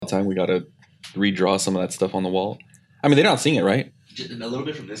time. We got to redraw some of that stuff on the wall. I mean, they're not seeing it, right? Just a little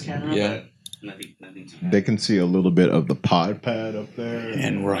bit from this camera, Yeah. but nothing too bad. They can see a little bit of the pod pad up there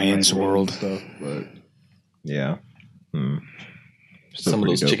And Ryan's world stuff, but yeah. Still Some of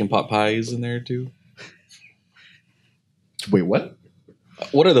pretty those dope. chicken pot pies in there too. Wait, what?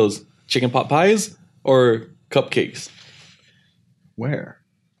 What are those? Chicken pot pies or cupcakes? Where?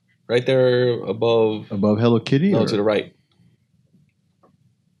 Right there above. Above Hello Kitty? No, or? to the right.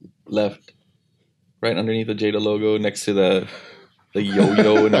 Left. Right underneath the Jada logo, next to the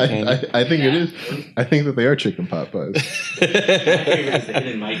yo-yo and the candy. I think it is. I think that they are chicken pot pies. It's the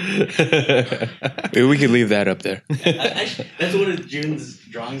hidden mic. Maybe we could leave that up there. Actually, that's one of June's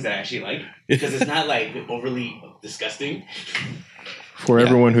drawings that I actually like because it's not like overly disgusting. For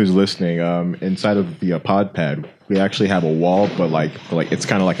everyone who's listening, inside of the pod pad, we actually have a wall, but like it's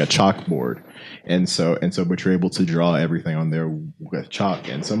kind of like a chalkboard, and so, but you're able to draw everything on there with chalk.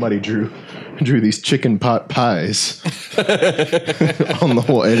 And somebody drew these chicken pot pies on the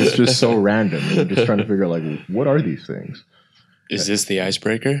wall, and it's just so random. And I'm just trying to figure out like what are these things. Is this the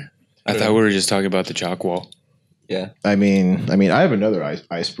icebreaker? I thought we were just talking about the chalk wall. Yeah. I mean, I have another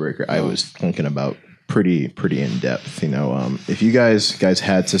icebreaker. I was thinking about pretty in depth. You know, if you guys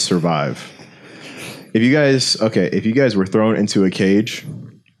had to survive, if you guys were thrown into a cage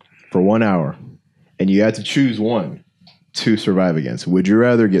for 1 hour, and you had to choose one to survive against, would you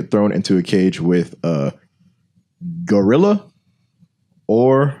rather get thrown into a cage with a gorilla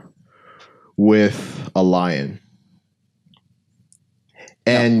or with a lion?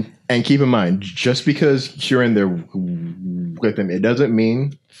 And keep in mind, just because you're in there with them, it doesn't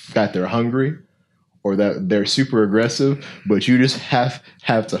mean that they're hungry or that they're super aggressive, but you just have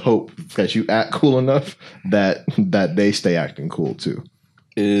to hope that you act cool enough that they stay acting cool too.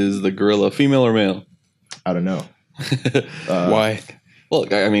 Is the gorilla female or male? I don't know. Why? Well,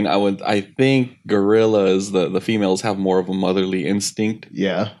 I mean, I think gorillas, the females have more of a motherly instinct,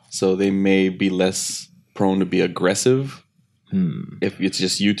 Yeah. so they may be less prone to be aggressive if it's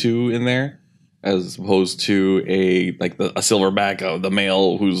just you two in there, as opposed to a silverback, the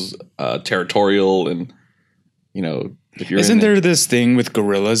male who's territorial and, you know, if you're Isn't there this thing with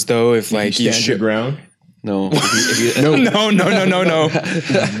gorillas though? If like you you stand your should. ground. no, if you- No. No.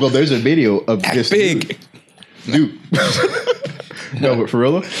 Well, there's a video of this Big. dude. No, but for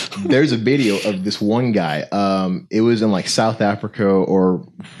real, there's a video of this one guy. It was in like South Africa or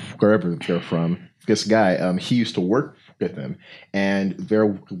wherever they're from. This guy, he used to work with them, and there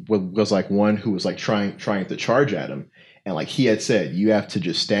was like one who was like trying to charge at him, and like he had said, you have to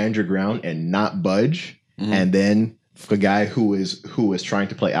just stand your ground and not budge, and then the guy who was trying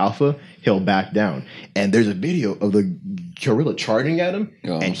to play alpha, he'll back down. And there's a video of the gorilla charging at him,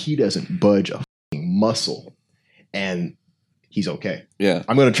 and he doesn't budge a fucking muscle, and he's okay. yeah.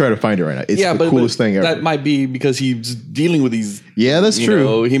 I'm gonna try to find it right now. It's the coolest thing ever. That might be because he's dealing with these. Yeah, that's you true.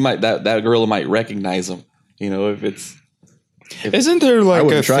 know, he might that gorilla might recognize him. You know, Isn't there like a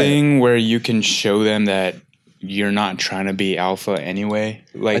wouldn't try thing where you can show them that you're not trying to be alpha anyway?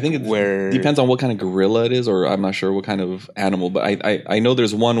 Like I think it where depends on what kind of gorilla it is, or I'm not sure what kind of animal. But I know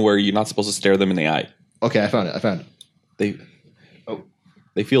there's one where you're not supposed to stare them in the eye. Okay, I found it.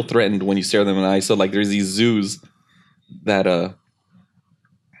 They feel threatened when you stare them in the eye. So like there's these zoos that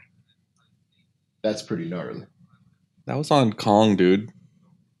That's pretty gnarly. that was on Kong, dude.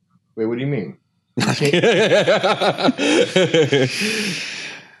 Wait, what do you mean?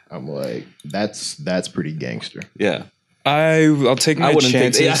 I'm like, that's pretty gangster. Yeah, I'll take my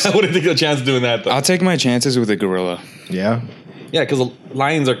chances. I wouldn't take a chance doing that though. I'll take my chances with a gorilla. Yeah, Yeah, because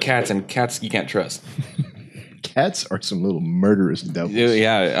lions are cats, and cats you can't trust. cats are some little murderous devils.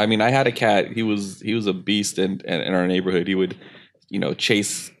 Yeah, I mean, I had a cat. He was a beast in our neighborhood. He would,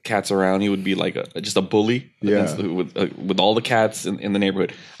 chase cats around. He would be like just a bully with all the cats in the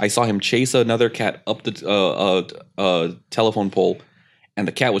neighborhood. I saw him chase another cat up the telephone pole, and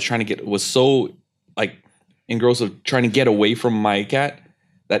the cat was so like engrossed of trying to get away from my cat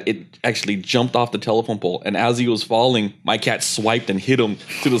that it actually jumped off the telephone pole. And as he was falling, my cat swiped and hit him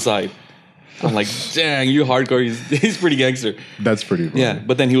to the side. I'm like, dang, you hardcore. He's pretty gangster. That's pretty funny. Yeah,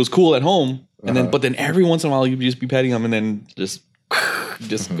 but then he was cool at home, and then every once in a while you'd just be petting him, and then just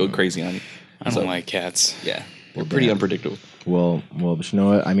go crazy on you. I don't like cats. Yeah, they're pretty unpredictable. Well, but you know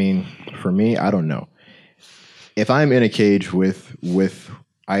what? I mean, for me, I don't know. If I'm in a cage with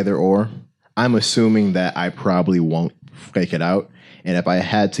either or, I'm assuming that I probably won't fake it out. And if I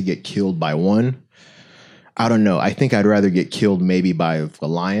had to get killed by one, I don't know. I think I'd rather get killed maybe by a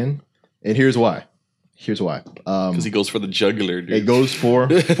lion. And here's why. Because he goes for the jugular, dude. It goes for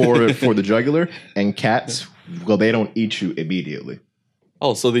the jugular, and cats, well, they don't eat you immediately.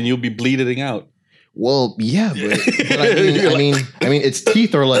 Oh, so then you'll be bleeding out. Well, yeah, but I mean, its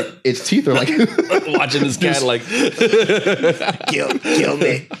teeth are like Watching this cat like Kill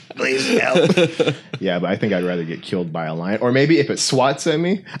me, please help. Yeah, but I think I'd rather get killed by a lion, or maybe if it swats at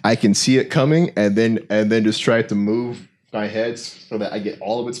me, I can see it coming, and then just try to move my head so that I get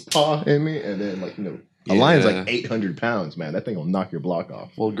all of its paw in me, and then a lion's like 800 pounds, man. That thing will knock your block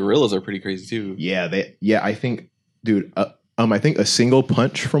off. Well, gorillas are pretty crazy too. Yeah, I think, dude. I think a single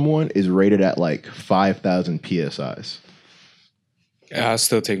punch from one is rated at like 5,000 psis. I'll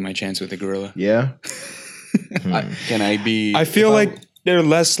still take my chance with the gorilla. Yeah. Can I be? I feel like they're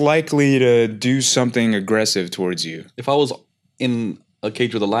less likely to do something aggressive towards you. If I was in a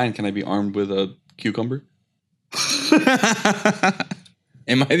cage with a lion, can I be armed with a cucumber?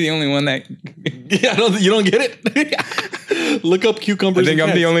 Am I the only one that? Yeah, you don't get it. Look up cucumbers. I think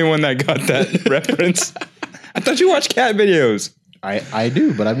I'm the only one that got that reference. I thought you watched cat videos. I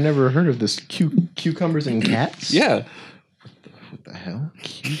do, but I've never heard of this cucumbers and cats. Yeah. What the hell?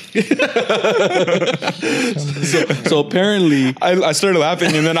 So apparently, I started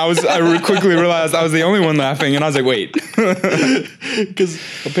laughing, and then I quickly realized I was the only one laughing, and I was like, wait. Because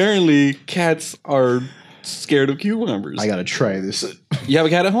apparently cats are scared of cucumbers. I gotta try this. You have a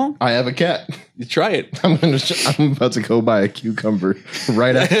cat at home? I have a cat. You try it. I'm about to go buy a cucumber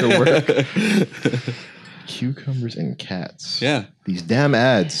right after work. Cucumbers and cats. Yeah. These damn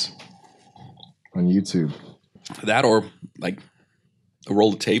ads on YouTube. That or like a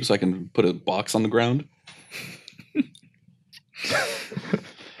roll of tape so I can put a box on the ground. Here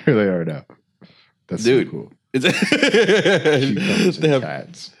they are now. That's Dude. so cool. Cucumbers and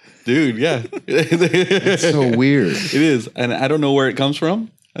cats. Dude, yeah. It's so weird. It is. And I don't know where it comes from.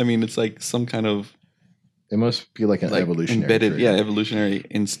 I mean, it's like some kind of It must be like an evolutionary embedded, trait. evolutionary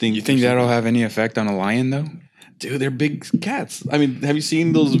instinct. You think that'll have any effect on a lion, though? Dude, they're big cats. I mean, have you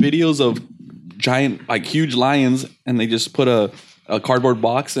seen those videos of giant, like huge lions, and they just put a cardboard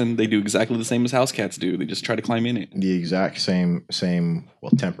box and they do exactly the same as house cats do? They just try to climb in it. The exact same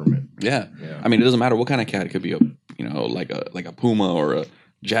temperament. Yeah. Yeah. I mean, it doesn't matter what kind of cat. It could be like a puma or a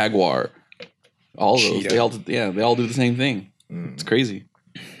jaguar. All those, Cheetah. they all do the same thing. It's crazy.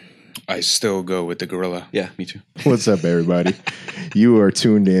 I still go with the gorilla. Yeah, me too. What's up, everybody? You are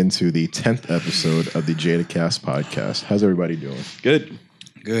tuned in to the 10th episode of the JadaCast podcast. How's everybody doing? Good.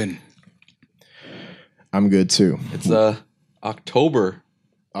 Good. I'm good too. It's October.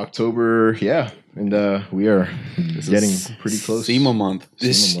 October, yeah, and we are getting pretty close. SEMA month.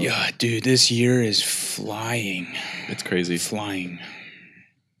 This year is flying. It's crazy. Flying.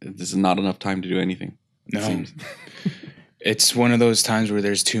 This is not enough time to do anything. it No. seems. It's one of those times where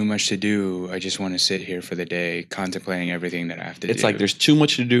there's too much to do. I just want to sit here for the day contemplating everything that I have to do. It's like there's too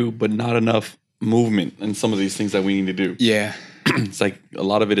much to do, but not enough movement in some of these things that we need to do. Yeah. It's like a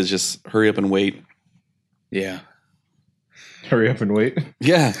lot of it is just hurry up and wait. Yeah. Hurry up and wait.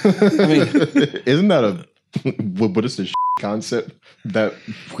 Yeah. I mean, isn't that what is the concept that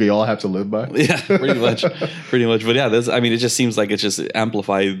we all have to live by? yeah, pretty much. But yeah, it just seems like it's just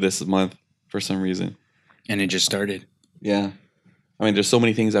amplified this month for some reason. And it just started. Yeah. I mean, there's so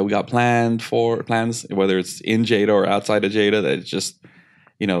many things that we got plans, whether it's in Jada or outside of Jada, that it's just,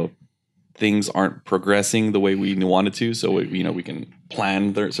 things aren't progressing the way we wanted to. So, we can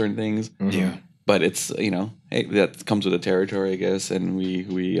plan certain things. Mm-hmm. Yeah. But it's, hey, that comes with the territory, I guess. And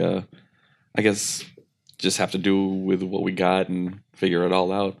we I guess, just have to do with what we got and figure it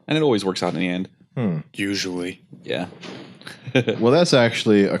all out. And it always works out in the end. Usually. Yeah. Well, that's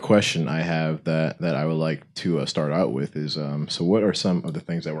actually a question I have that I would like to start out with is, so what are some of the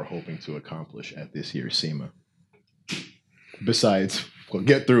things that we're hoping to accomplish at this year's SEMA? Besides,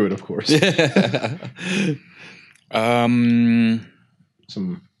 get through it, of course. Some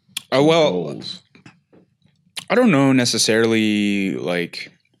goals. I don't know necessarily like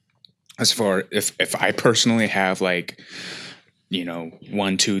as far if I personally have 1,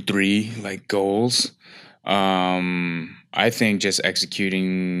 2, 3 like goals. I think just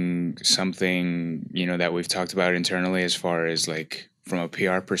executing something, that we've talked about internally as far as like from a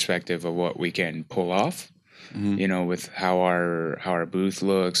PR perspective of what we can pull off, with how our booth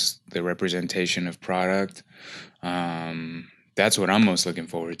looks, the representation of product. That's what I'm most looking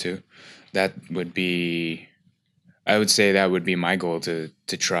forward to. I would say that would be my goal to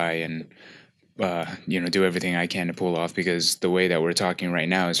try and, do everything I can to pull off, because the way that we're talking right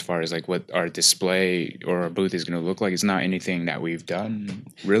now, as far as like what our display or our booth is going to look like, it's not anything that we've done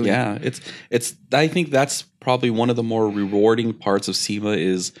really. Yeah, it's. I think that's probably one of the more rewarding parts of SEMA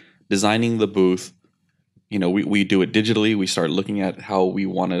is designing the booth. We do it digitally. We start looking at how we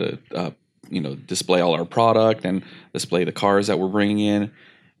want to display all our product and display the cars that we're bringing in,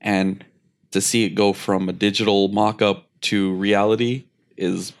 and to see it go from a digital mock-up to reality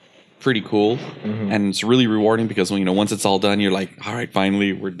is pretty cool. And it's really rewarding because once it's all done, you're like, all right,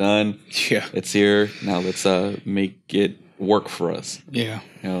 finally we're done. Yeah. It's here. Now let's make it work for us. Yeah.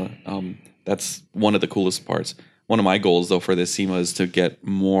 That's one of the coolest parts. One of my goals though for this SEMA is to get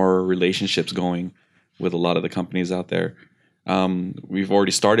more relationships going with a lot of the companies out there. We've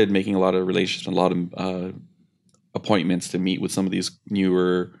already started making a lot of relations, a lot of appointments to meet with some of these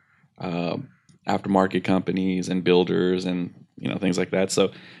newer aftermarket companies and builders and things like that.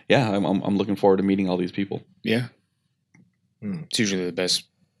 So yeah, I'm looking forward to meeting all these people. Yeah. It's usually the best,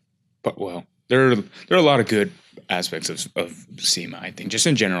 but well, there are a lot of good aspects of SEMA, I think, just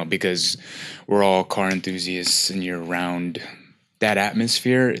in general, because we're all car enthusiasts and you're around that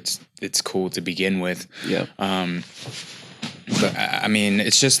atmosphere. It's cool to begin with. Yeah. But I mean,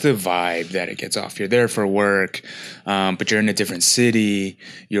 it's just the vibe that it gets off. You're there for work, but you're in a different city.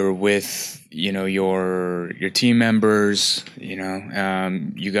 You're with, your team members.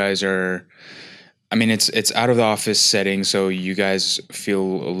 You guys are. I mean, it's out of the office setting, so you guys feel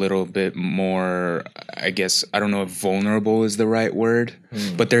a little bit more. I guess I don't know if vulnerable is the right word,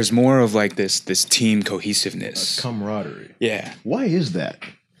 but there's more of like this team cohesiveness, Camaraderie. Yeah. Why is that?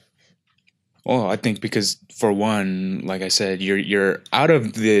 Well, I think because, for one, like I said, you're out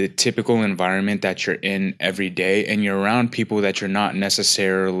of the typical environment that you're in every day, and you're around people that you're not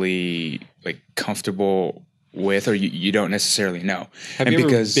necessarily like comfortable with, or you don't necessarily know. Have you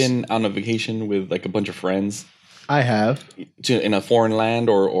ever been on a vacation with like a bunch of friends I have. in a foreign land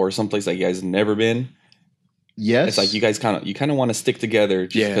or someplace that you guys have never been? Yes. It's like you guys kind of want to stick together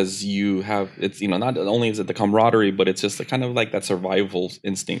just because you have not only is it the camaraderie, but it's just kind of like that survival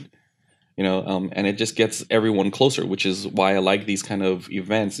instinct. And it just gets everyone closer, which is why I like these kind of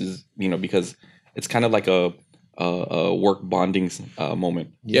events. Is because it's kind of like a work bonding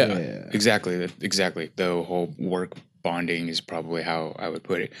moment. Yeah, exactly. The whole work bonding is probably how I would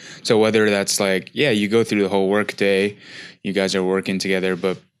put it. So whether that's like, you go through the whole work day, you guys are working together,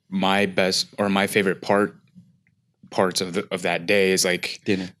 but my best or my favorite parts of that day is like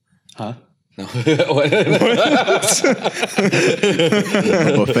dinner. Huh? No.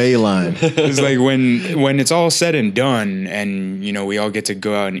 Buffet line. It's like when it's all said and done, and we all get to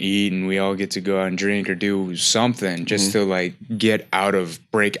go out and eat, and we all get to go out and drink or do something just to like break out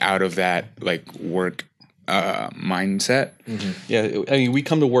of that like work mindset. Yeah, I mean, we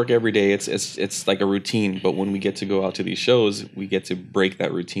come to work every day. It's like a routine, but when we get to go out to these shows, we get to break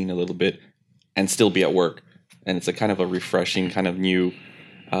that routine a little bit and still be at work, and it's a kind of a refreshing kind of new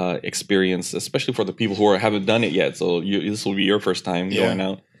experience, especially for the people who haven't done it yet. So this will be your first time going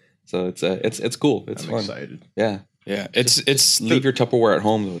out. So it's cool. It's fun. Excited. Yeah. It's Leave your Tupperware at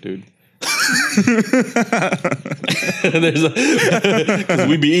home though, dude. Because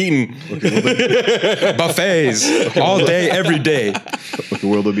we be eating buffets all day, every day.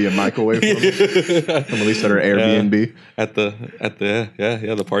 Will there be a microwave from at least at our Airbnb? At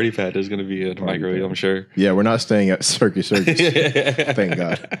the party pad, there's gonna be a microwave, I'm sure. Yeah, we're not staying at Circus. Thank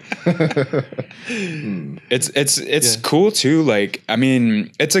God. It's cool too. Like, I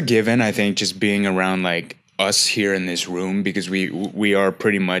mean, it's a given, I think, just being around like us here in this room, because we are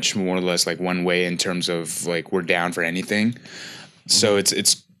pretty much more or less like one way in terms of like we're down for anything. So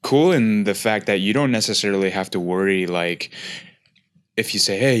it's cool in the fact that you don't necessarily have to worry like if you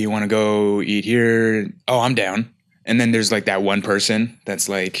say, hey, you want to go eat here? Oh, I'm down. And then there's like that one person that's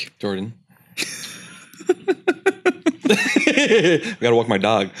like, Jordan. I gotta walk my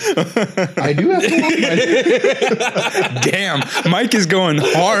dog. I do have to walk my dog. Damn, Mike is going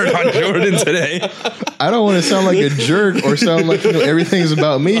hard on Jordan today. I don't want to sound like a jerk or sound like everything's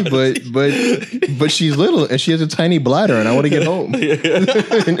about me, but she's little and she has a tiny bladder, and I want to get home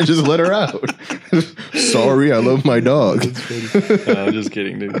and just let her out. Sorry, I love my dog. I'm just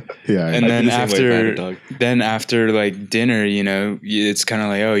kidding, dude. Yeah, and then after like dinner, it's kind of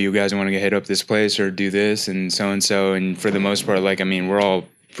like, oh, you guys want to hit up this place or do this and so. And for the most part, like, I mean, we're all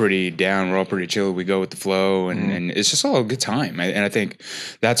pretty down. We're all pretty chill. We go with the flow, and it's just all a good time. And I think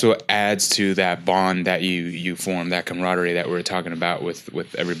that's what adds to that bond that you form, that camaraderie that we're talking about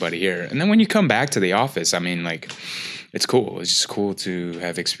with everybody here. And then when you come back to the office, I mean, like, it's cool. It's just cool to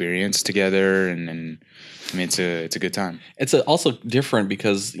have experience together, and I mean, it's a good time. It's also different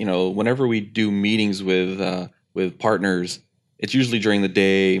because whenever we do meetings with partners, it's usually during the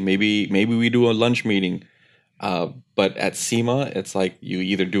day. Maybe we do a lunch meeting. But at SEMA, it's like you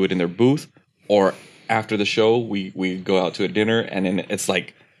either do it in their booth or after the show, we go out to a dinner, and then it's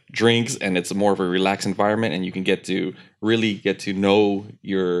like drinks, and it's more of a relaxed environment, and you can really get to know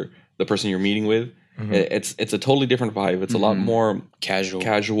the the person you're meeting with. It's a totally different vibe. It's a lot more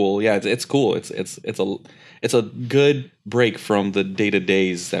Casual. Yeah, it's cool. It's a good break from the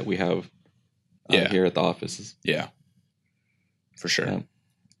day-to-days that we have here at the offices. Yeah. For sure. Yeah.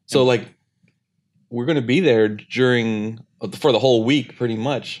 So like we're going to be there for the whole week pretty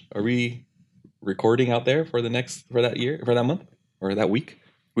much. Are we recording out there for that month or that week?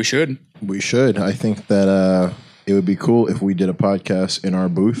 We should. I think that it would be cool if we did a podcast in our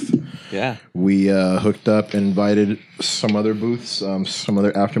booth. Yeah. We hooked up and invited some other booths, some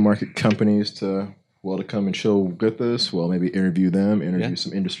other aftermarket companies to come and show with us. Well, maybe interview them,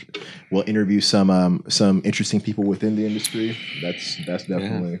 some industry. We'll interview some interesting people within the industry. That's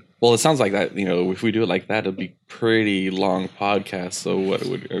definitely. Yeah. Well, it sounds like that. If we do it like that, it'll be pretty long podcast. So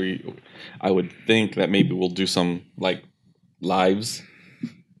I would think that maybe we'll do some like lives,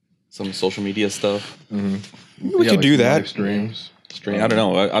 some social media stuff. Mm-hmm. We could do that. Streams. I don't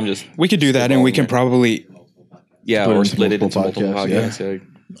know. We could do that, and we can probably. Yeah, or split it into multiple podcasts. Yeah.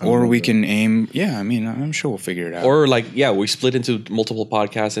 Or we can aim. Yeah, I mean, I'm sure we'll figure it out. Or we split into multiple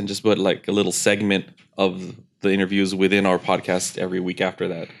podcasts and just put like a little segment of the interviews within our podcast every week after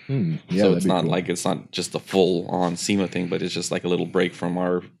that. Yeah, so it's not cool. It's not just a full on SEMA thing, but it's just like a little break from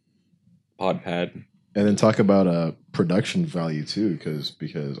our pod pad. And then talk about production value too,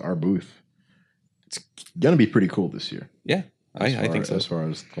 because our booth, it's gonna be pretty cool this year. Yeah, I think so. As far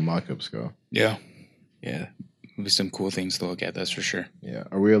as the mock-ups go. Yeah. There'll be some cool things to look at, that's for sure. Yeah.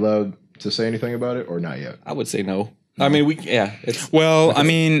 Are we allowed to say anything about it or not yet? I would say no. I mean,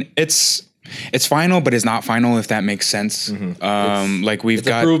 it's final, but it's not final, if that makes sense. Mm-hmm. We've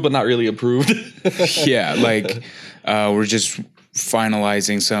got approved, but not really approved. Yeah. We're just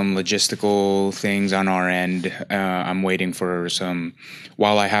finalizing some logistical things on our end. I'm waiting for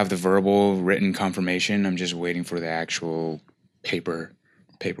while I have the verbal written confirmation, I'm just waiting for the actual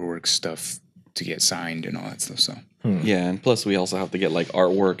paperwork stuff to get signed and all that stuff. So yeah, and plus we also have to get like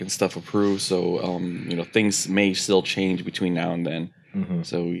artwork and stuff approved. So things may still change between now and then. Mm-hmm.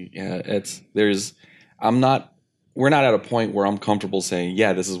 So yeah, we're not at a point where I'm comfortable saying,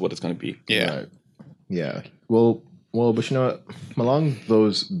 yeah, this is what it's going to be. Yeah, right. Yeah. Well, but you know what? Along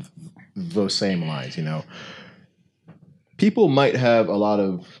those same lines, people might have a lot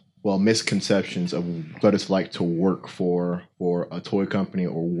of misconceptions of what it's like to work for a toy company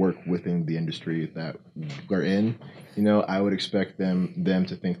or work within the industry that we're in. I would expect them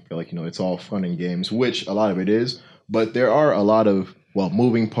to think it's all fun and games, which a lot of it is, but there are a lot of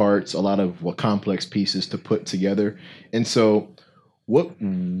moving parts, a lot of complex pieces to put together. And so what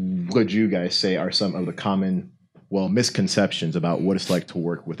would you guys say are some of the common misconceptions about what it's like to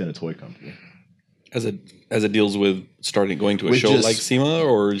work within a toy company? As it deals with going to a show like SEMA,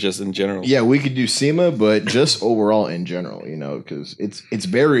 or just in general? Yeah, we could do SEMA, but just overall in general, because it's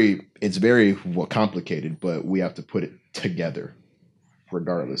very complicated, but we have to put it together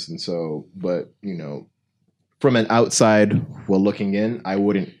regardless. And so, but from an outside looking in, I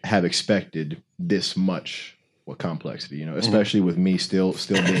wouldn't have expected this much complexity, especially with me still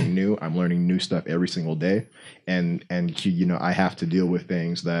being new. I'm learning new stuff every single day, and I have to deal with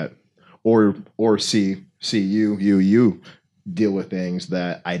things that or see you deal with things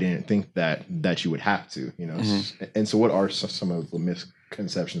that I didn't think that you would have to, Mm-hmm. And so what are some of the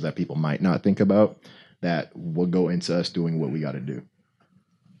misconceptions that people might not think about that will go into us doing what we got to do?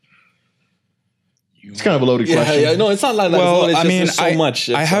 It's kind of a loaded question. Yeah, no, it's not like that. Well, it's so much.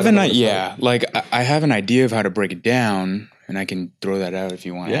 I have an idea. I have an idea of how to break it down, and I can throw that out if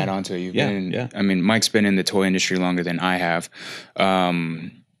you want to add on to it. I mean, Mike's been in the toy industry longer than I have.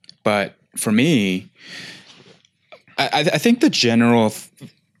 But for me, I think the general,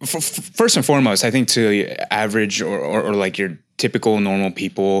 first and foremost, I think to average or like your typical normal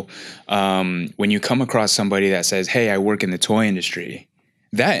people, when you come across somebody that says, "Hey, I work in the toy industry,"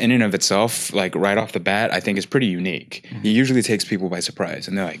 that in and of itself, like right off the bat, I think is pretty unique. Mm-hmm. It usually takes people by surprise,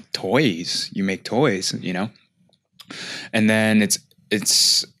 and they're like, "Toys? You make toys?" And then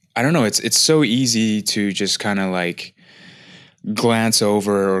it's I don't know. It's so easy to just kind of like glance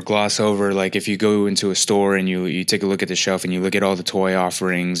over or gloss over. Like if you go into a store and you take a look at the shelf and you look at all the toy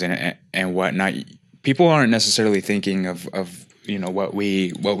offerings and whatnot, people aren't necessarily thinking of what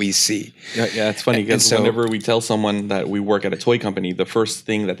we see. Yeah, it's funny because whenever we tell someone that we work at a toy company, the first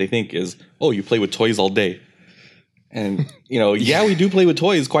thing that they think is, "Oh, you play with toys all day." And we do play with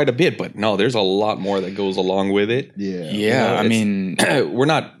toys quite a bit, but no, there's a lot more that goes along with it. Yeah. I mean, we're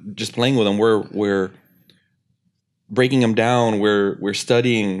not just playing with them. We're breaking them down. We're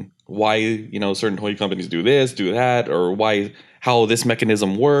studying why certain toy companies do this, do that, or how this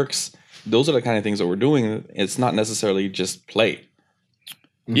mechanism works. Those are the kind of things that we're doing. It's not necessarily just play.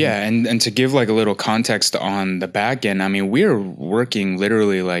 Yeah, and to give like a little context on the back end, I mean, we're working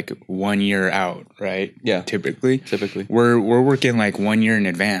literally like 1 year out, right? Yeah. Typically, We're working like 1 year in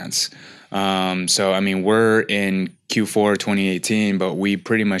advance. So I mean, we're in Q4 2018, but we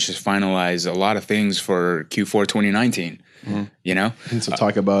pretty much just finalized a lot of things for Q4 2019. You know, And so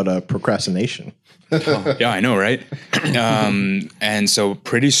talk about procrastination. yeah, I know, right? And so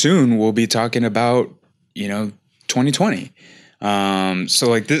pretty soon we'll be talking about 2020. So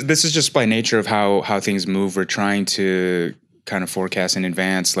like this is just by nature of how things move. We're trying to kind of forecast in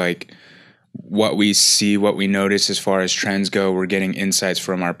advance, like what we see, what we notice as far as trends go. We're getting insights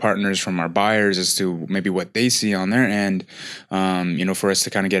from our partners, from our buyers as to maybe what they see on their end, for us to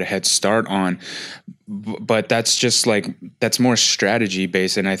kind of get a head start on. But that's just that's more strategy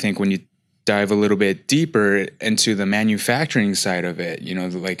based. And I think when you dive a little bit deeper into the manufacturing side of it,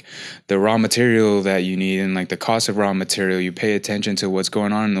 like the raw material that you need and like the cost of raw material, you pay attention to what's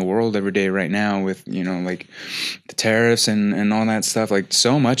going on in the world every day right now with, like the tariffs and all that stuff. Like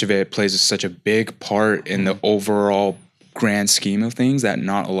so much of it plays such a big part in the overall grand scheme of things that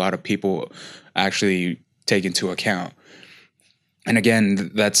not a lot of people actually take into account. And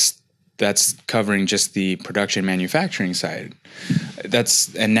again, that's covering just the production manufacturing side.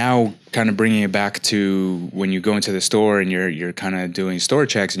 And now kind of bringing it back to when you go into the store and you're kind of doing store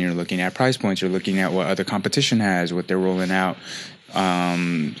checks and you're looking at price points, you're looking at what other competition has, what they're rolling out,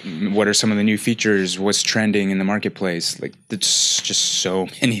 what are some of the new features, what's trending in the marketplace. Like it's just so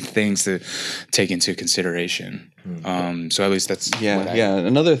many things to take into consideration. So at least that's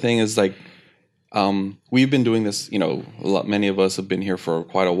Another thing is like we've been doing this, many of us have been here for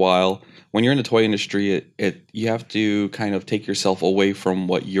quite a while. When you're in the toy industry, you have to kind of take yourself away from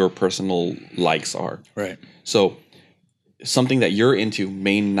what your personal likes are. Right. So something that you're into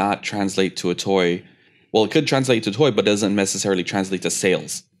may not translate to a toy. Well, it could translate to a toy, but doesn't necessarily translate to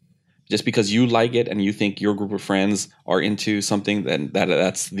sales. Just because you like it and you think your group of friends are into something, then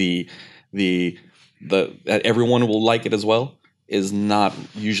that's that everyone will like it as well is not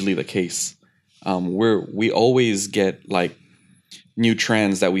usually the case. We always get like new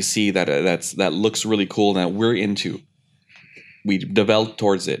trends that we see that looks really cool and that we're into. We develop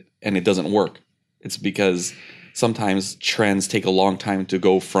towards it and it doesn't work. It's because sometimes trends take a long time to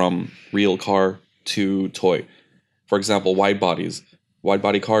go from real car to toy. For example, wide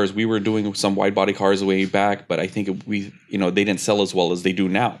body cars. We were doing some wide body cars way back, but I think they didn't sell as well as they do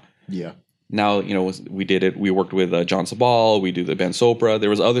now. Yeah. Now, we did it. We worked with John Sabal. We do the Ben Sopra. There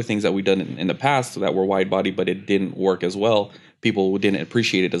was other things that we done in the past that were wide body, but it didn't work as well. People didn't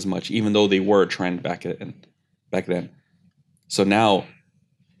appreciate it as much, even though they were a trend back then. So now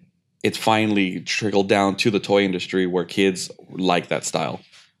it's finally trickled down to the toy industry where kids like that style.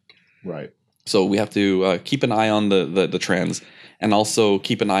 Right. So we have to keep an eye on the trends and also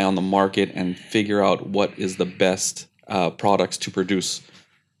keep an eye on the market and figure out what is the best products to produce,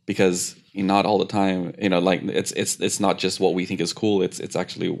 because not all the time, it's not just what we think is cool. It's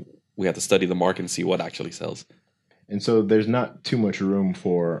actually, we have to study the market and see what actually sells. And so there's not too much room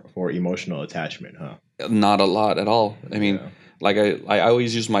for emotional attachment, huh? Not a lot at all. I mean, like I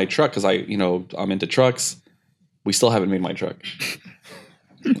always use my truck because I'm into trucks. We still haven't made my truck.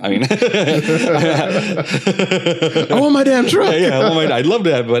 I mean, I want my damn truck. I'd love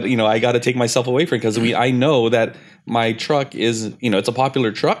to have, but I got to take myself away from it because I know that my truck is, it's a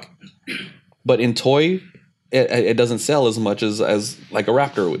popular truck, but in toy, it doesn't sell as much as like a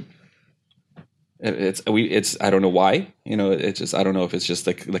Raptor would. It's I don't know why. It's just, I don't know if it's just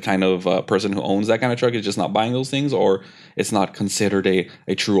the kind of person who owns that kind of truck is just not buying those things, or it's not considered a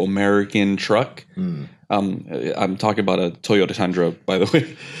true American truck. I'm talking about a Toyota Tundra, by the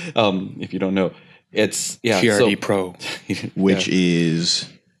way. If you don't know, it's TRD Pro, which is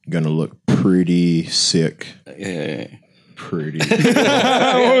gonna look pretty sick. Pretty. What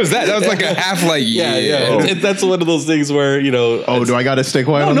was that? That was like a half like That's one of those things where do I got to stay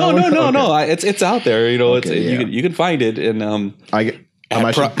quiet? No. It's out there. You can find it, and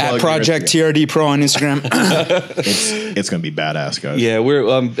at Project TRD Pro on Instagram. It's gonna be badass, guys. Yeah, we're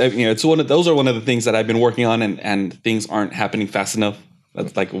it's those are one of the things that I've been working on, and things aren't happening fast enough.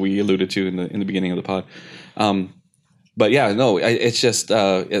 That's like we alluded to in the beginning of the pod. But yeah, no, it's just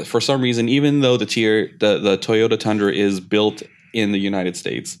for some reason, even though the Toyota Tundra is built in the United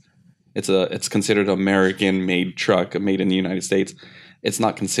States, it's considered an American-made truck, made in the United States. It's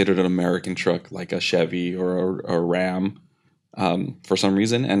not considered an American truck like a Chevy or a Ram for some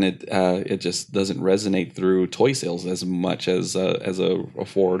reason, and it just doesn't resonate through toy sales as much as a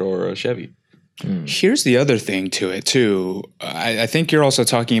Ford or a Chevy. Here's the other thing to it too. I think you're also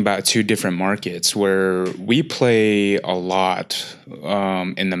talking about two different markets where we play a lot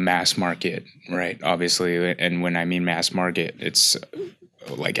in the mass market, right? Obviously, and when I mean mass market, it's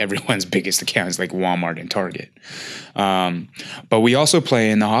like everyone's biggest accounts like Walmart and Target. But we also play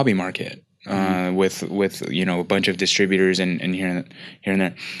in the hobby market with a bunch of distributors and here and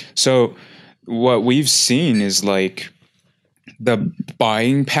there. So what we've seen is like the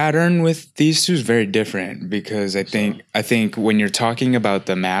buying pattern with these two is very different because I think when you're talking about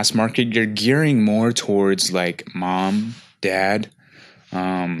the mass market, you're gearing more towards like mom, dad,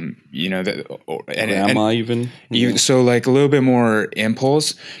 grandma even. So like a little bit more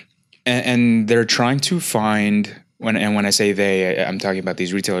impulse, and they're trying to find. When I say they, I'm talking about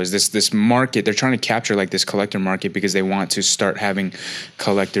these retailers. This market, they're trying to capture like this collector market because they want to start having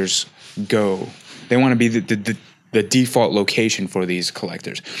collectors go. They want to be the default location for these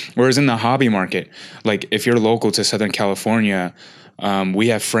collectors. Whereas in the hobby market, like if you're local to Southern California, we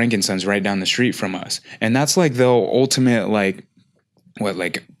have Frank & Sons right down the street from us. And that's like the ultimate like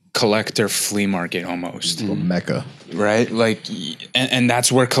collector flea market almost. Mecca. Right? Like and that's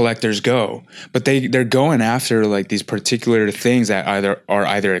where collectors go. But they're going after like these particular things that are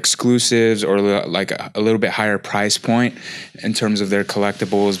either exclusives or like a little bit higher price point in terms of their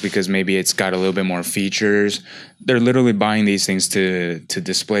collectibles because maybe it's got a little bit more features. They're literally buying these things to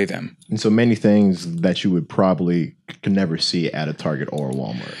display them. And so many things that you would probably could never see at a Target or a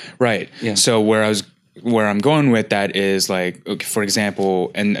Walmart. Right. Yeah. So where I'm going with that is like, okay, for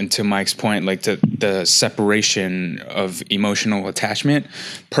example, and to Mike's point, like the separation of emotional attachment.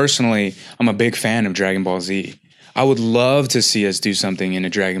 Personally, I'm a big fan of Dragon Ball Z. I would love to see us do something in a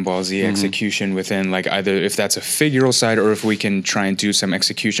Dragon Ball Z execution within like either if that's a figural side or if we can try and do some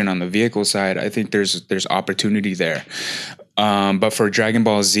execution on the vehicle side. I think there's opportunity there. But for Dragon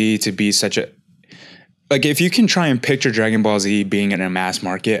Ball Z to be such a like if you can try and picture Dragon Ball Z being in a mass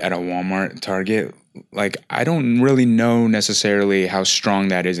market at a Walmart, Target, like I don't really know necessarily how strong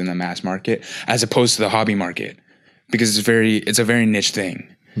that is in the mass market as opposed to the hobby market because it's a very niche thing.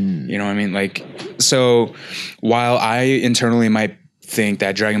 You know what I mean? Like, so while I internally might think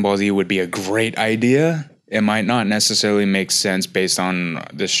that Dragon Ball Z would be a great idea, it might not necessarily make sense based on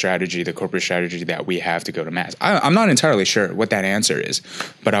the corporate strategy that we have to go to mass. I'm not entirely sure what that answer is,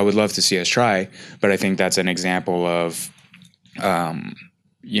 but I would love to see us try. But I think that's an example of, trying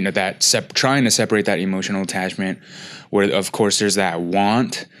to separate that emotional attachment where, of course, there's that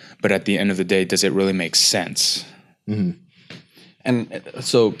want, but at the end of the day, does it really make sense? Mm-hmm. And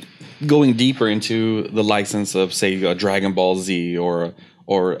so going deeper into the license of, say, Dragon Ball Z or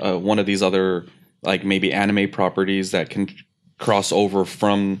one of these other, like maybe anime properties that can cross over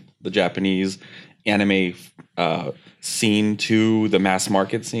from the Japanese anime scene to the mass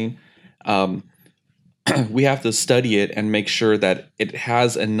market scene, we have to study it and make sure that it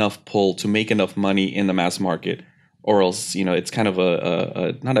has enough pull to make enough money in the mass market. Or else, it's kind of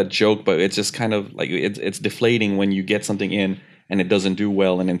a not a joke, but it's just kind of like it's deflating when you get something in and it doesn't do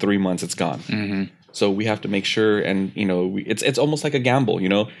well, and in 3 months it's gone. Mm-hmm. So we have to make sure, and it's almost like a gamble.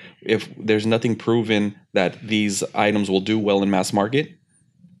 If there's nothing proven that these items will do well in mass market,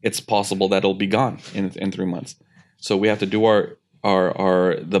 it's possible that it'll be gone in 3 months. So we have to do our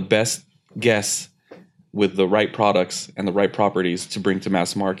the best guess with the right products and the right properties to bring to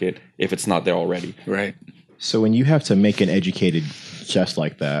mass market if it's not there already. Right. So when you have to make an educated guess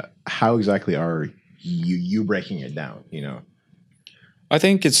like that, how exactly are you breaking it down? I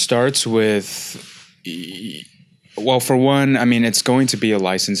think it starts with, well, for one, I mean, it's going to be a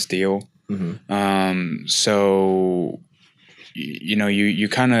licensed deal. Mm-hmm. So, you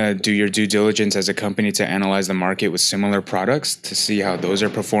kind of do your due diligence as a company to analyze the market with similar products to see how those are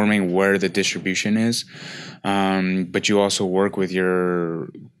performing, where the distribution is. But you also work with your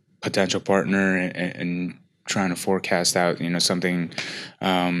potential partner and trying to forecast out, something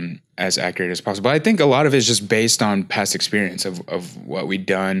as accurate as possible. But I think a lot of it is just based on past experience of what we've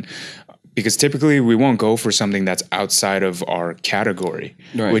done, because typically we won't go for something that's outside of our category,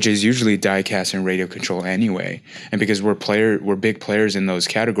 right, which is usually diecast and radio control anyway. And because we're big players in those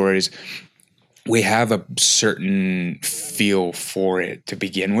categories, we have a certain feel for it to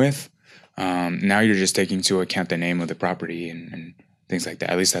begin with. Now you're just taking into account the name of the property and things like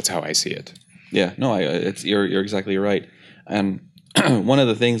that. At least that's how I see it. Yeah, no, you're exactly right. And one of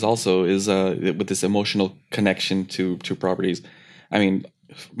the things also is with this emotional connection to properties. I mean,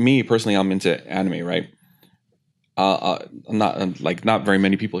 me personally, I'm into anime, right? Not very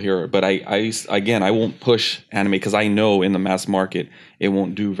many people here, but I won't push anime because I know in the mass market it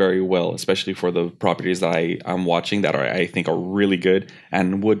won't do very well, especially for the properties that I'm watching that I think are really good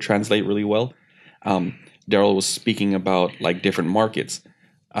and would translate really well. Daryl was speaking about like different markets.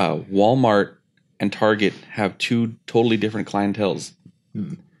 Walmart and Target have two totally different clienteles.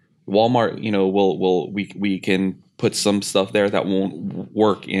 Walmart, we can put some stuff there that won't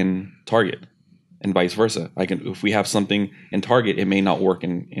work in Target, and vice versa. If we have something in Target, it may not work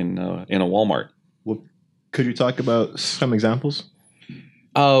in a Walmart. Well, could you talk about some examples?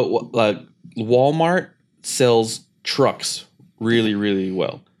 Walmart sells trucks really, really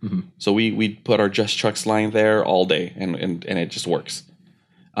well. Mm-hmm. So we put our Just Trucks line there all day, and it just works.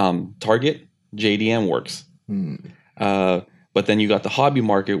 Target, JDM works. But then you got the hobby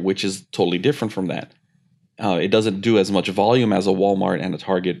market, which is totally different from that. It doesn't do as much volume as a Walmart and a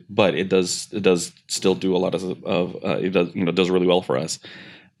Target, but it does still do a lot of it does really well for us.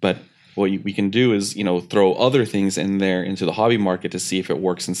 But what we can do is throw other things in there into the hobby market to see if it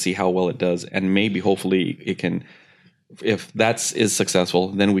works and see how well it does, and maybe hopefully it can. If that is successful,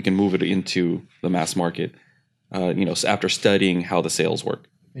 then we can move it into the mass market. After studying how the sales work.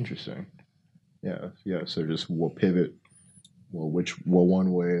 Interesting. Yeah. So we'll pivot.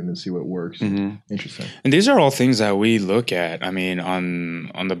 One way and then see what works. Mm-hmm. Interesting. And these are all things that we look at. I mean,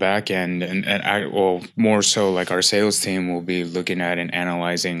 on the back end, and more so, like our sales team will be looking at and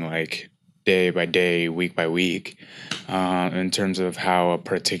analyzing like day by day, week by week, in terms of how a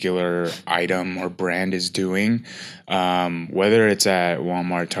particular item or brand is doing, whether it's at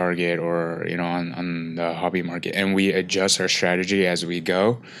Walmart, Target, or on the hobby market, and we adjust our strategy as we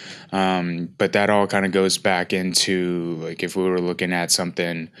go. But that all kind of goes back into like if we were looking at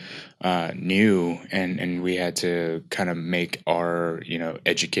something new and we had to kind of make our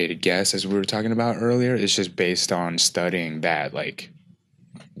educated guess, as we were talking about earlier. It's just based on studying that like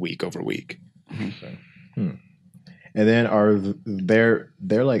week over week. Mm-hmm. And then are there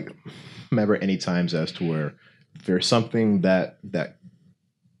like remember any times as to where there's something that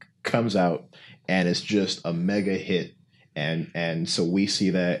comes out and it's just a mega hit, and so we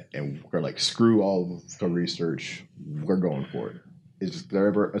see that and we're like, screw all of the research, we're going for it. Is there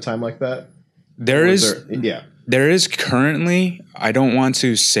ever a time like that? There is currently. I don't want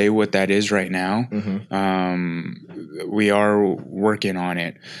to say what that is right now. Mm-hmm. We are working on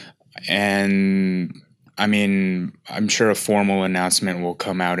it, and I mean, I'm sure a formal announcement will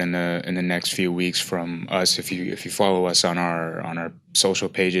come out in the next few weeks from us if you follow us on our social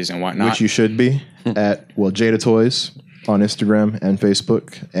pages and whatnot. Which you should be at Jada Toys on Instagram and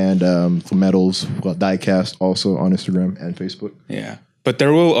Facebook, and for Metals, Diecast also on Instagram and Facebook. Yeah, but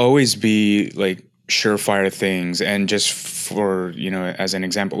there will always be like surefire things, and just for as an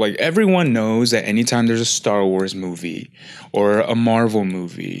example, like everyone knows that anytime there's a Star Wars movie or a Marvel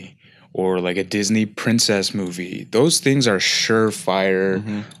movie or like a Disney princess movie, those things are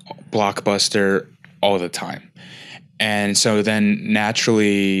surefire, blockbuster all the time. And so then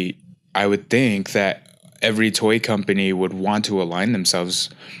naturally, I would think that every toy company would want to align themselves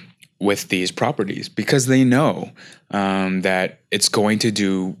with these properties because they know that it's going to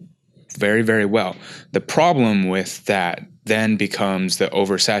do very, very well. The problem with that then becomes the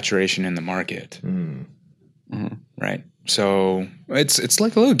oversaturation in the market, right? So it's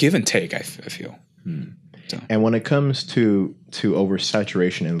like a little give and take, I feel. So. And when it comes to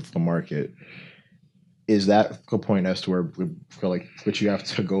oversaturation in the market, is that the point as to where you have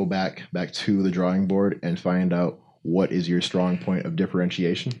to go back to the drawing board and find out what is your strong point of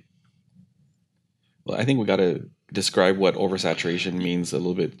differentiation? Well, I think we got to describe what oversaturation means a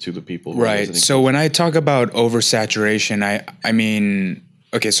little bit to the people. Right. So when I talk about oversaturation, I mean,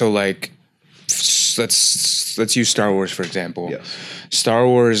 okay, so like let's use Star Wars for example. Yes. Star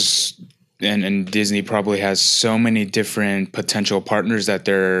Wars and Disney probably has so many different potential partners that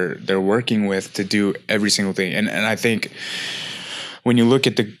they're working with to do every single thing. And I think when you look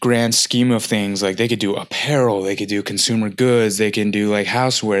at the grand scheme of things, like they could do apparel, they could do consumer goods, they can do like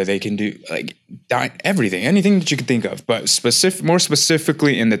houseware, they can do like everything, anything that you can think of. But more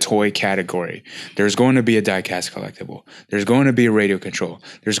specifically in the toy category, there's going to be a die-cast collectible. There's going to be a radio control.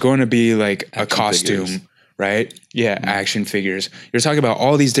 There's going to be like a costume, figures. Right? Yeah, action figures. You're talking about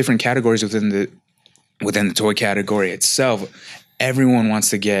all these different categories within the toy category itself. Everyone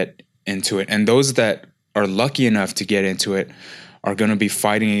wants to get into it, and those that are lucky enough to get into it are going to be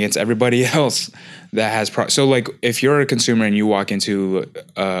fighting against everybody else that has so like if you're a consumer and you walk into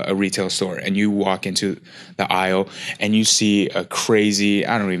a retail store and you walk into the aisle and you see a crazy,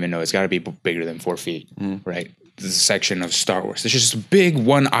 I don't even know, it's got to be bigger than 4 feet, right? The section of Star Wars. There's just a big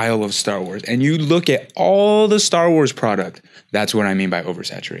one aisle of Star Wars, and you look at all the Star Wars product. That's what I mean by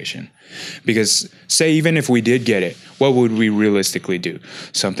oversaturation. Because say even if we did get it, what would we realistically do?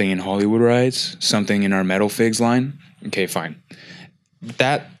 Something in Hollywood Rides? Something in our Metal Figs line? Okay, fine.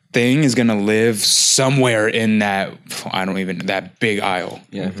 That thing is gonna live somewhere in that that big aisle.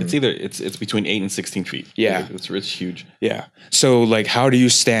 Yeah, it's between 8 and 16 feet. Yeah. Like, it's huge. Yeah. So like, how do you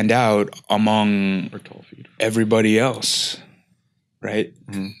stand out among Or 12 feet. everybody else? Right?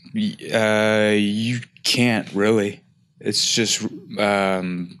 You can't really. It's just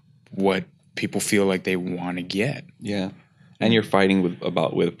what people feel like they want to get. Yeah. And you're fighting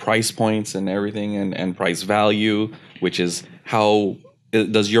with price points and everything and price value, which is how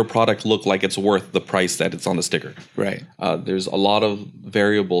does your product look like it's worth the price that it's on the sticker. Right. There's a lot of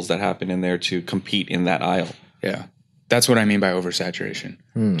variables that happen in there to compete in that aisle. Yeah. That's what I mean by oversaturation.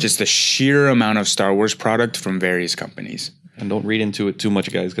 Just the sheer amount of Star Wars product from various companies. And don't read into it too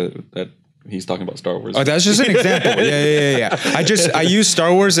much, guys, because that he's talking about Star Wars. Oh, that's just an example. Yeah. I use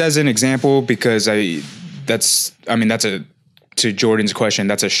Star Wars as an example because to Jordan's question,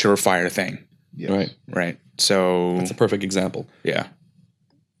 that's a surefire thing. Yes. Right. So That's a perfect example. yeah.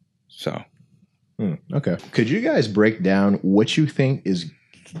 So Okay. Could you guys break down what you think is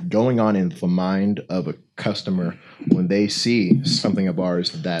going on in the mind of a customer when they see something of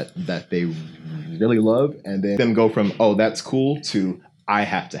ours that they really love, and then them go from, oh, that's cool, to I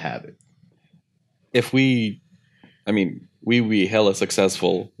have to have it? We'd be hella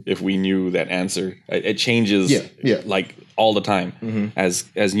successful if we knew that answer. It changes like all the time.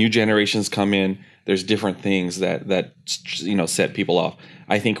 As new generations come in, there's different things that set people off.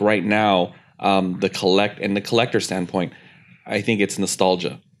 I think right now, the collector standpoint, I think it's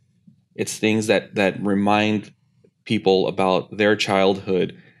nostalgia. It's things that remind people about their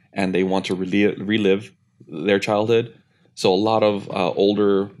childhood, and they want to relive their childhood. So a lot of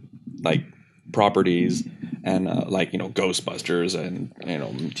older like properties and Ghostbusters and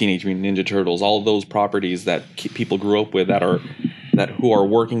Teenage Mutant Ninja Turtles, all of those properties that people grew up with who are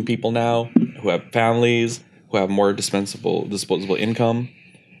working people now, who have families, who have more disposable income,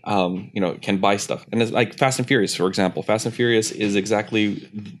 can buy stuff. And it's like Fast and Furious, for example. Fast and Furious is exactly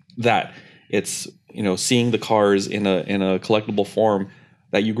that. It's seeing the cars in a collectible form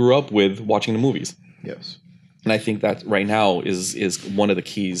that you grew up with watching the movies. Yes. And I think that right now is one of the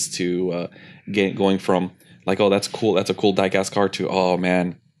keys to going from like, oh, that's cool, that's a cool diecast car, to, oh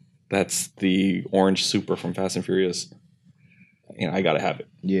man, that's the orange Supra from Fast and Furious. I gotta have it.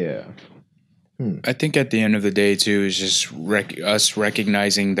 Yeah. I think at the end of the day too is just us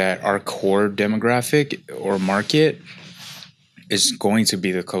recognizing that our core demographic or market is going to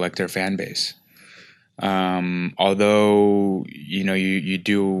be the collector fan base. Although you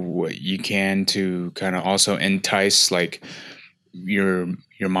do what you can to kind of also entice like your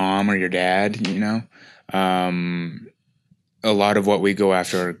mom or your dad, a lot of what we go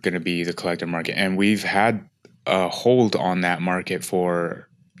after are going to be the collector market, and we've had a hold on that market for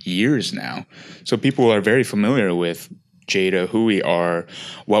years now. So people are very familiar with Jada, who we are,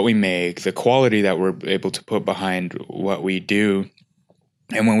 what we make, the quality that we're able to put behind what we do.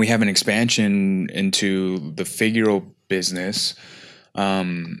 And when we have an expansion into the figural business,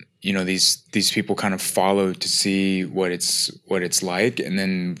 these people kind of follow to see what it's like, and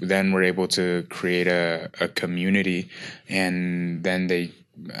then we're able to create a community, and then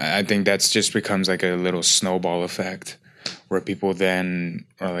I think that's just becomes like a little snowball effect where people then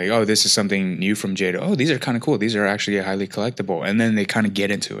are like, oh, this is something new from Jada. Oh, these are kind of cool. These are actually highly collectible, and then they kind of get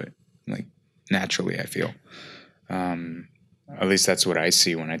into it like naturally. I feel. At least that's what I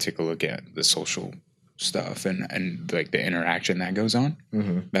see when I take a look at the social stuff and like the interaction that goes on.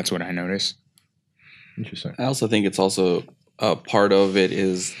 Mm-hmm. That's what I notice. Interesting. I also think it's also part of it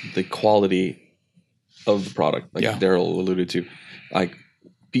is the quality of the product, like Daryl alluded to. Like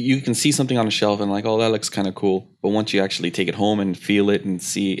you can see something on a shelf and like, oh, that looks kind of cool. But once you actually take it home and feel it and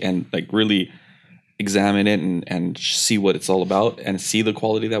see and like really examine it and see what it's all about and see the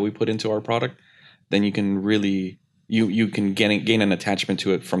quality that we put into our product, then you can really... You can gain an attachment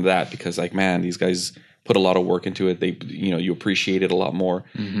to it from that, because like, man, these guys put a lot of work into it. They you appreciate it a lot more.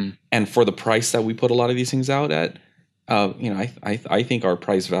 Mm-hmm. And for the price that we put a lot of these things out at, I think our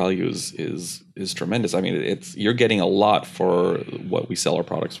price value is tremendous. I mean, you're getting a lot for what we sell our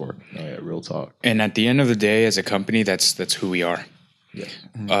products for. Oh yeah, real talk. And at the end of the day, as a company, that's who we are. Yeah.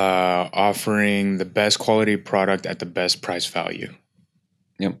 Mm-hmm. Offering the best quality product at the best price value.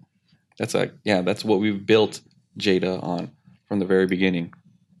 Yep. That's what we've built Jada on from the very beginning.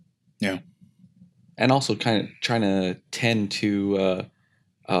 Yeah. And also kind of trying to tend to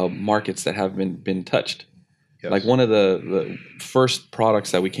markets that have been touched. Yes. Like one of the first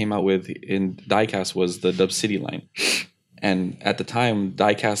products that we came out with in diecast was the Dub City line. And at the time,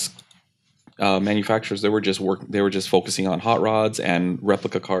 diecast manufacturers, they were just focusing on hot rods and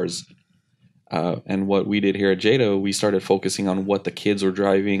replica cars. And what we did here at Jada, we started focusing on what the kids were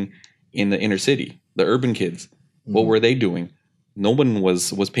driving in the inner city, the urban kids. What were they doing? No one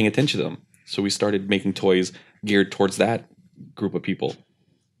was paying attention to them. So we started making toys geared towards that group of people,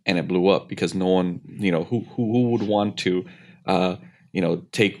 and it blew up because no one, who would want to,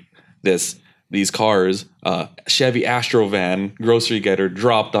 take these cars, Chevy Astro van, grocery getter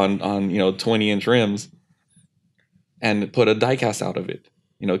dropped on 20-inch rims, and put a diecast out of it,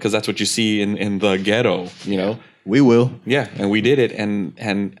 because that's what you see in the ghetto, We will. Yeah, and we did it,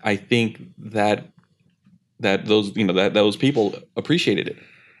 and I think that those those people appreciated it.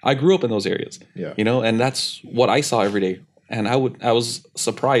 I grew up in those areas, and that's what I saw every day. And I was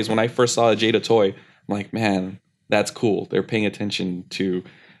surprised when I first saw a Jada toy. I'm like, man, that's cool. They're paying attention to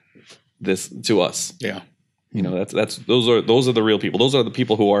us. Yeah. Those are the real people. Those are the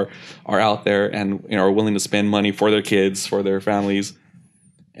people who are out there and are willing to spend money for their kids, for their families,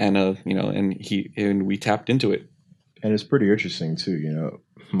 and and we tapped into it. And it's pretty interesting too.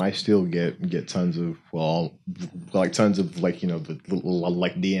 I still get tons of the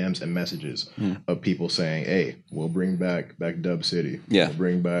DMs and messages of people saying, "Hey, we'll bring back Dub City. Yeah, we'll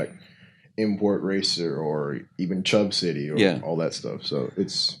bring back Import Racer or even Chub City or all that stuff." So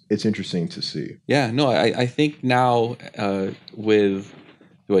it's interesting to see. Yeah, no, I think now with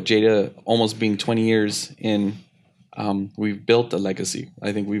what Jada almost being 20 years in, we've built a legacy.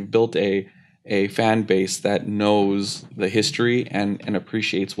 I think we've built a fan base that knows the history and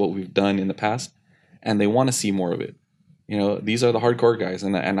appreciates what we've done in the past, and they want to see more of it. These are the hardcore guys,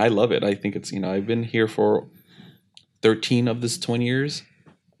 and I love it. I think it's I've been here for 13 of this 20 years,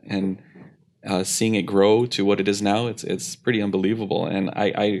 and seeing it grow to what it is now, it's pretty unbelievable. And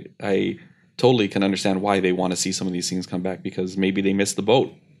I totally can understand why they want to see some of these things come back, because maybe they missed the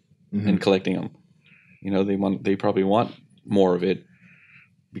boat in collecting them. They probably want more of it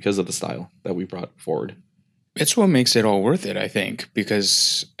because of the style that we brought forward. It's what makes it all worth it, I think,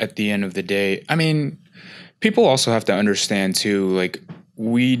 because at the end of the day, I mean, people also have to understand too, like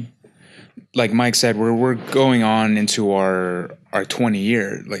Mike said, we're going on into our 20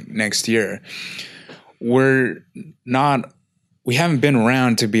 year, like next year. We haven't been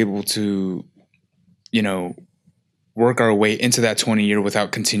around to be able to, work our way into that 20 year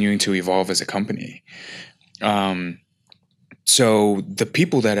without continuing to evolve as a company. So the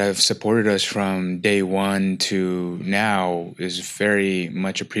people that have supported us from day one to now is very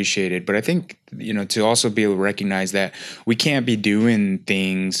much appreciated. But I think, to also be able to recognize that we can't be doing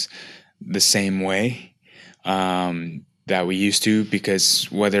things the same way that we used to,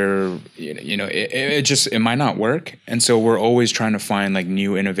 because whether, it might not work. And so we're always trying to find like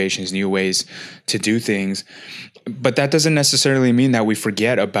new innovations, new ways to do things. But that doesn't necessarily mean that we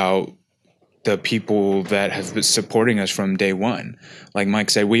forget about the people that have been supporting us from day one. Like Mike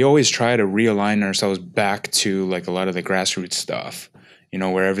said, we always try to realign ourselves back to like a lot of the grassroots stuff,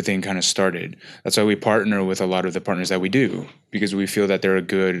 where everything kind of started. That's why we partner with a lot of the partners that we do, because we feel that they're a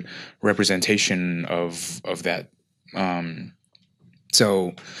good representation of that.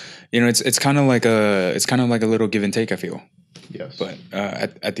 So, it's kind of like a little give and take, I feel. Yes. But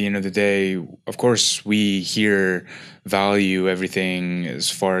at the end of the day, of course, we value everything as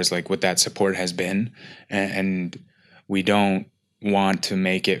far as like what that support has been, and we don't want to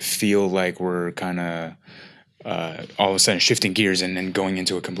make it feel like we're kind of all of a sudden shifting gears and then going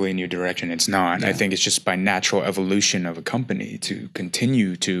into a completely new direction. It's not. Yeah. I think it's just by natural evolution of a company to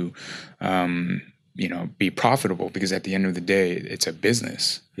continue to be profitable, because at the end of the day, it's a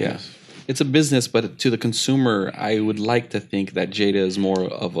business. Yeah. It's a business, but to the consumer, I would like to think that Jada is more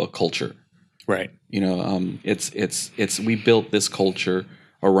of a culture. Right. It's we built this culture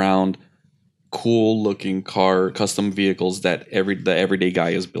around cool looking custom vehicles that the everyday guy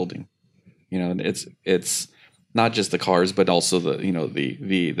is building. It's not just the cars, but also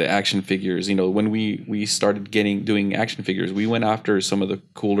the action figures. When we started doing action figures, we went after some of the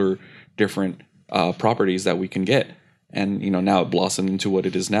cooler, different properties that we can get. And, now it blossomed into what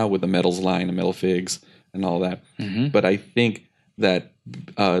it is now with the Metals line and Metal Figs and all that. Mm-hmm. But I think that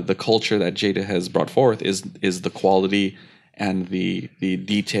the culture that Jada has brought forth is the quality and the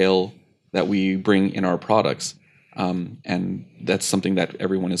detail that we bring in our products. And that's something that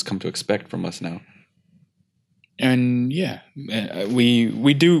everyone has come to expect from us now. And yeah,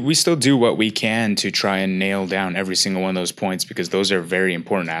 we still do what we can to try and nail down every single one of those points, because those are very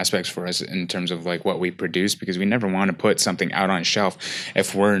important aspects for us in terms of like what we produce, because we never want to put something out on shelf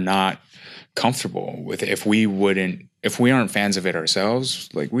if we're not comfortable with it. If we aren't fans of it ourselves,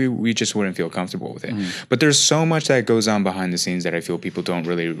 like we just wouldn't feel comfortable with it. Mm. But there's so much that goes on behind the scenes that I feel people don't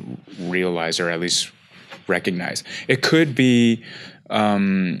really realize, or at least recognize. It could be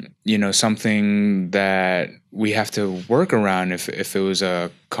something that we have to work around. If it was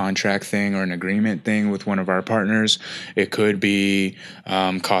a contract thing or an agreement thing with one of our partners, it could be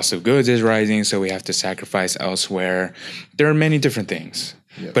cost of goods is rising, so we have to sacrifice elsewhere. There are many different things.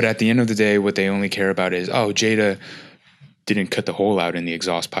 Yep. But at the end of the day, what they only care about is, Jada didn't cut the hole out in the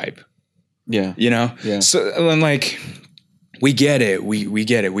exhaust pipe. Yeah. Yeah. So, and like, we get it. We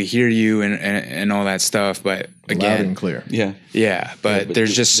get it. We hear you and all that stuff. But again, loud and clear. Yeah. But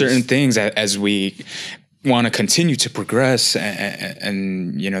there's just certain things as we want to continue to progress,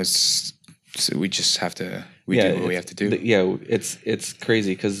 and so we just have to. We do what we have to do. It's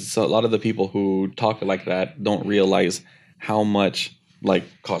crazy because a lot of the people who talk like that don't realize how much like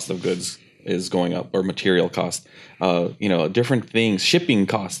cost of goods is going up, or material cost. Different things, shipping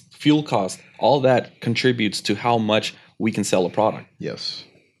costs, fuel costs, all that contributes to how much we can sell a product. Yes.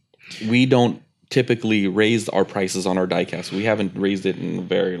 We don't typically raise our prices on our diecast. We haven't raised it in a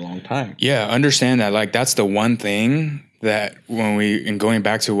very long time. Yeah, understand that. Like, that's the one thing that and going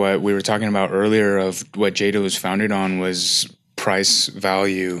back to what we were talking about earlier of what Jada was founded on was price,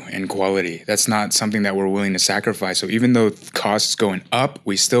 value, and quality. That's not something that we're willing to sacrifice. So even though costs going up,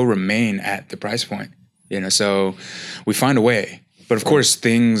 we still remain at the price point. So we find a way. But of course,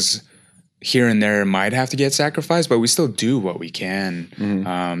 things here and there might have to get sacrificed, but we still do what we can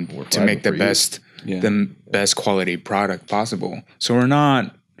to make the best quality product possible. So we're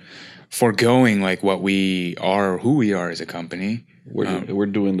not foregoing like what we are, who we are as a company. We're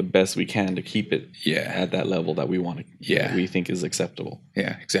doing the best we can to keep it at that level that we want to. Yeah, we think is acceptable.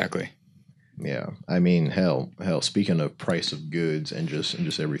 Yeah, exactly. Yeah, I mean, hell. Speaking of price of goods and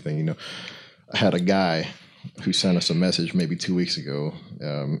just everything, I had a guy who sent us a message maybe 2 weeks ago.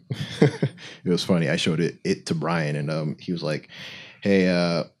 It was funny. I showed it to Brian, and he was like, "Hey,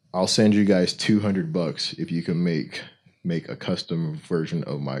 I'll send you guys $200 if you can make a custom version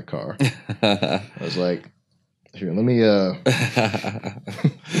of my car." I was like, "Here, let me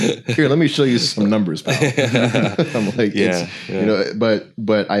show you some numbers, pal." I'm like,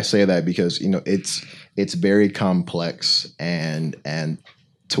 but I say that because it's very complex, and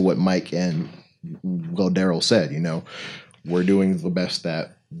to what Mike and Daryl said, we're doing the best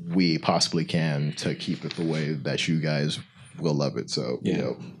that we possibly can to keep it the way that you guys will love it. So,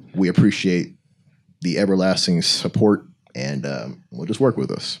 we appreciate the everlasting support, and we'll just work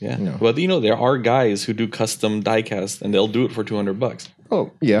with us. Yeah. Well, there are guys who do custom diecast, and they'll do it for $200. Oh,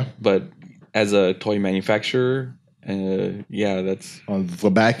 yeah. But as a toy manufacturer, that's on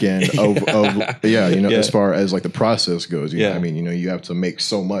the back end of as far as like the process goes. I mean, you have to make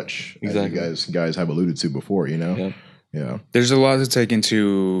so much. Exactly. As you guys have alluded to before. Yeah. There's a lot to take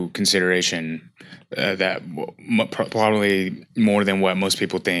into consideration that probably more than what most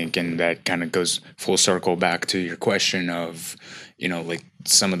people think, and that kind of goes full circle back to your question of like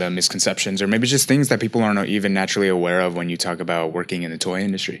some of the misconceptions or maybe just things that people aren't even naturally aware of when you talk about working in the toy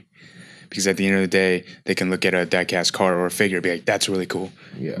industry. Because at the end of the day, they can look at a diecast car or a figure and be like, "That's really cool,"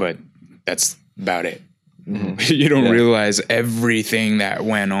 but that's about it. Mm-hmm. You don't realize everything that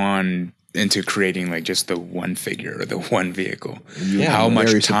went on into creating like just the one figure or the one vehicle. How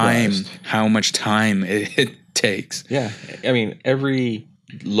much time it takes. Yeah, I mean, every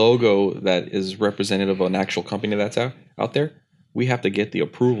logo that is representative of an actual company that's out there, we have to get the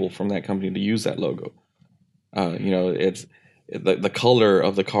approval from that company to use that logo. It's the color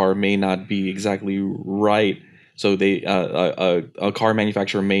of the car may not be exactly right, so they a car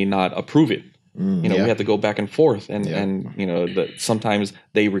manufacturer may not approve it. We have to go back and forth, and sometimes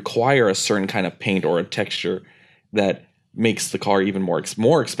they require a certain kind of paint or a texture that makes the car even more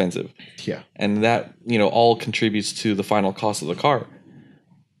expensive. Yeah, and that all contributes to the final cost of the car.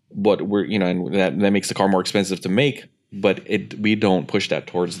 But and that makes the car more expensive to make. But we don't push that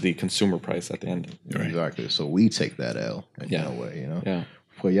towards the consumer price at the end. Right. Exactly. So we take that L in a way, Yeah.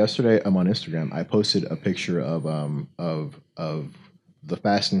 Well, yesterday I'm on Instagram. I posted a picture of the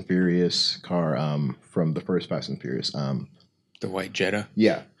Fast and Furious car from the first Fast and Furious. The white Jetta.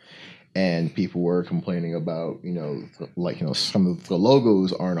 Yeah. And people were complaining about, some of the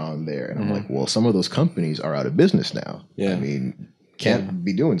logos aren't on there. And I'm like, well, some of those companies are out of business now. Yeah. I mean, can't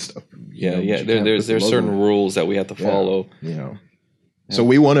be doing stuff. There's certain rules that we have to follow. So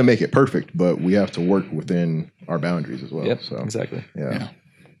we want to make it perfect, but we have to work within our boundaries as well. Yep, so exactly. Yeah.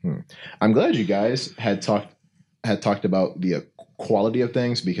 I'm glad you guys had talked about the quality of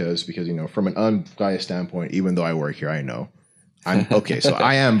things because from an unbiased standpoint, even though I work here, I know I'm okay. So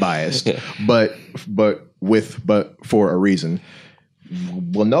I am biased, but for a reason.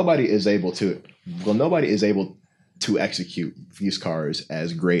 Nobody is able to execute these cars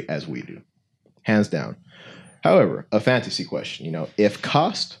as great as we do, hands down. However, a fantasy question, if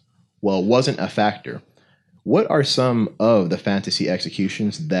cost, wasn't a factor, what are some of the fantasy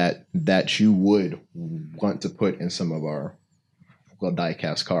executions that you would want to put in some of our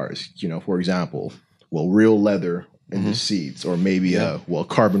die-cast cars? For example, real leather in the seats, or maybe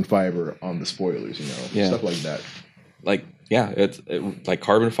carbon fiber on the spoilers, stuff like that. It's like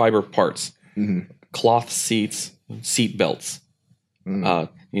carbon fiber parts, cloth seats, seat belts, the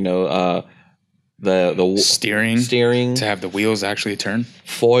steering to have the wheels actually turn,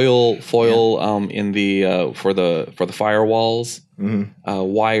 foil in the for the firewalls,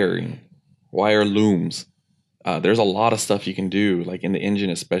 wire looms. There's a lot of stuff you can do, like in the engine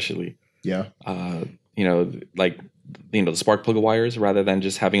especially. Yeah. The spark plug wires, rather than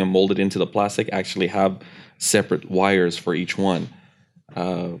just having them molded into the plastic, actually have separate wires for each one.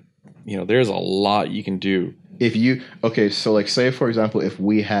 There's a lot you can do. Say for example, if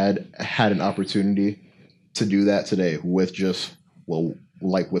we had an opportunity to do that today with just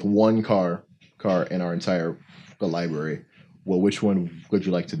with one car in our entire library, which one would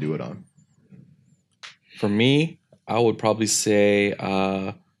you like to do it on? For me, I would probably say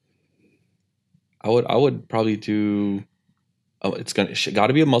I would probably do. It's got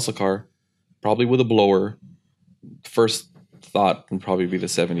to be a muscle car, probably with a blower. First thought would probably be the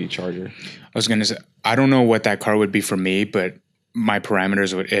 70 Charger. I was gonna say, I don't know what that car would be for me, but my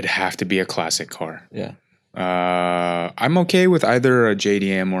parameters it'd have to be a classic car. Yeah. I'm okay with either a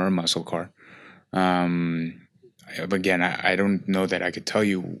JDM or a muscle car. Again, I don't know that I could tell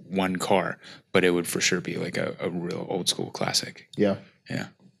you one car, but it would for sure be like a real old school classic. Yeah. Yeah.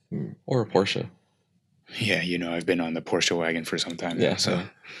 Or a Porsche. Yeah, I've been on the Porsche wagon for some time. Yeah. Now, so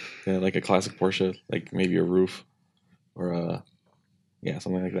yeah, like a classic Porsche, like maybe a roof or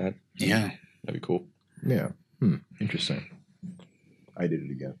something like that. Yeah. That'd be cool. Yeah. Interesting. I did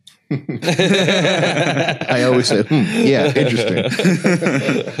it again. I always say, yeah, interesting.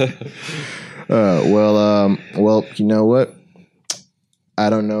 Well, you know what? I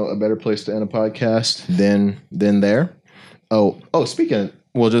don't know a better place to end a podcast than there. Oh, speaking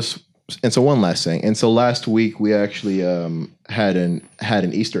of, and so one last thing. And so last week we actually had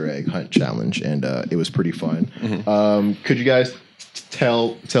an Easter egg hunt challenge, and it was pretty fun. Mm-hmm. Could you guys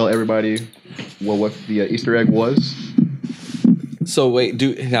tell everybody what the Easter egg was? So wait,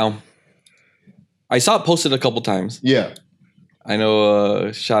 I saw it posted a couple times. Yeah. I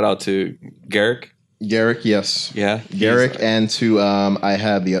know. Shout out to Garrick. Garrick, yes. Yeah, Garrick, and to I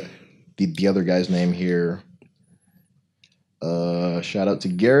have the other guy's name here. Shout out to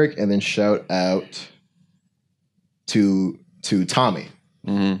Garrick, and then shout out to Tommy.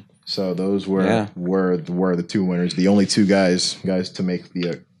 Mm-hmm. So those were the two winners, the only two guys to make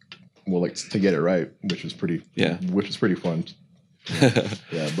the to get it right, which was pretty fun.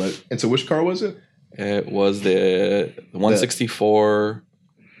 Yeah, and so which car was it? It was the 164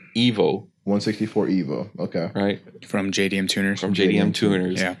 Evo. 164 Evo. Okay. Right. From JDM Tuners. From JDM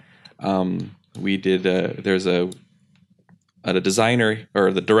Tuners. Yeah. We did. There's a designer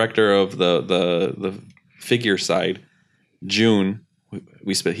or the director of the figure side, June.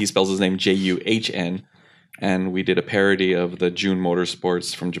 He spells his name Juhn, and we did a parody of the June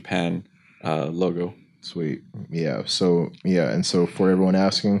Motorsports from Japan logo. Sweet. Yeah. So and so for everyone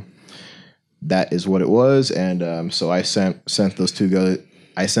asking, that is what it was, and so I sent those two guys.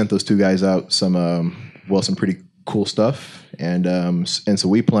 I sent those two guys out some pretty cool stuff, and so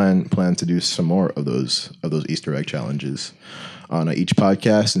we plan to do some more of those Easter egg challenges on each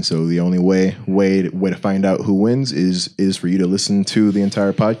podcast. And so the only way to find out who wins is for you to listen to the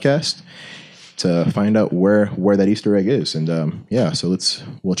entire podcast to find out where that Easter egg is. And so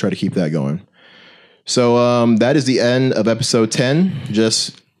we'll try to keep that going. So that is the end of episode 10.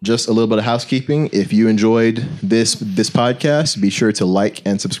 Just a little bit of housekeeping. If you enjoyed this podcast, be sure to like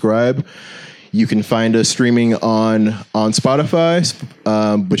and subscribe. You can find us streaming on Spotify,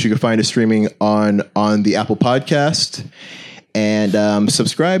 but you can find us streaming on the Apple Podcast, and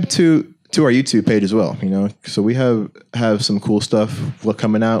subscribe to our YouTube page as well. So we have some cool stuff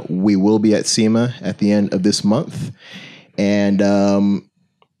coming out. We will be at SEMA at the end of this month, and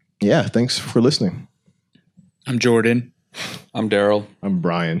thanks for listening. I'm Jordan. I'm Daryl. I'm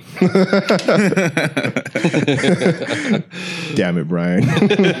Brian. Damn it, Brian.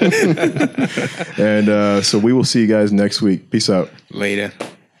 And so we will see you guys next week. Peace out. Later.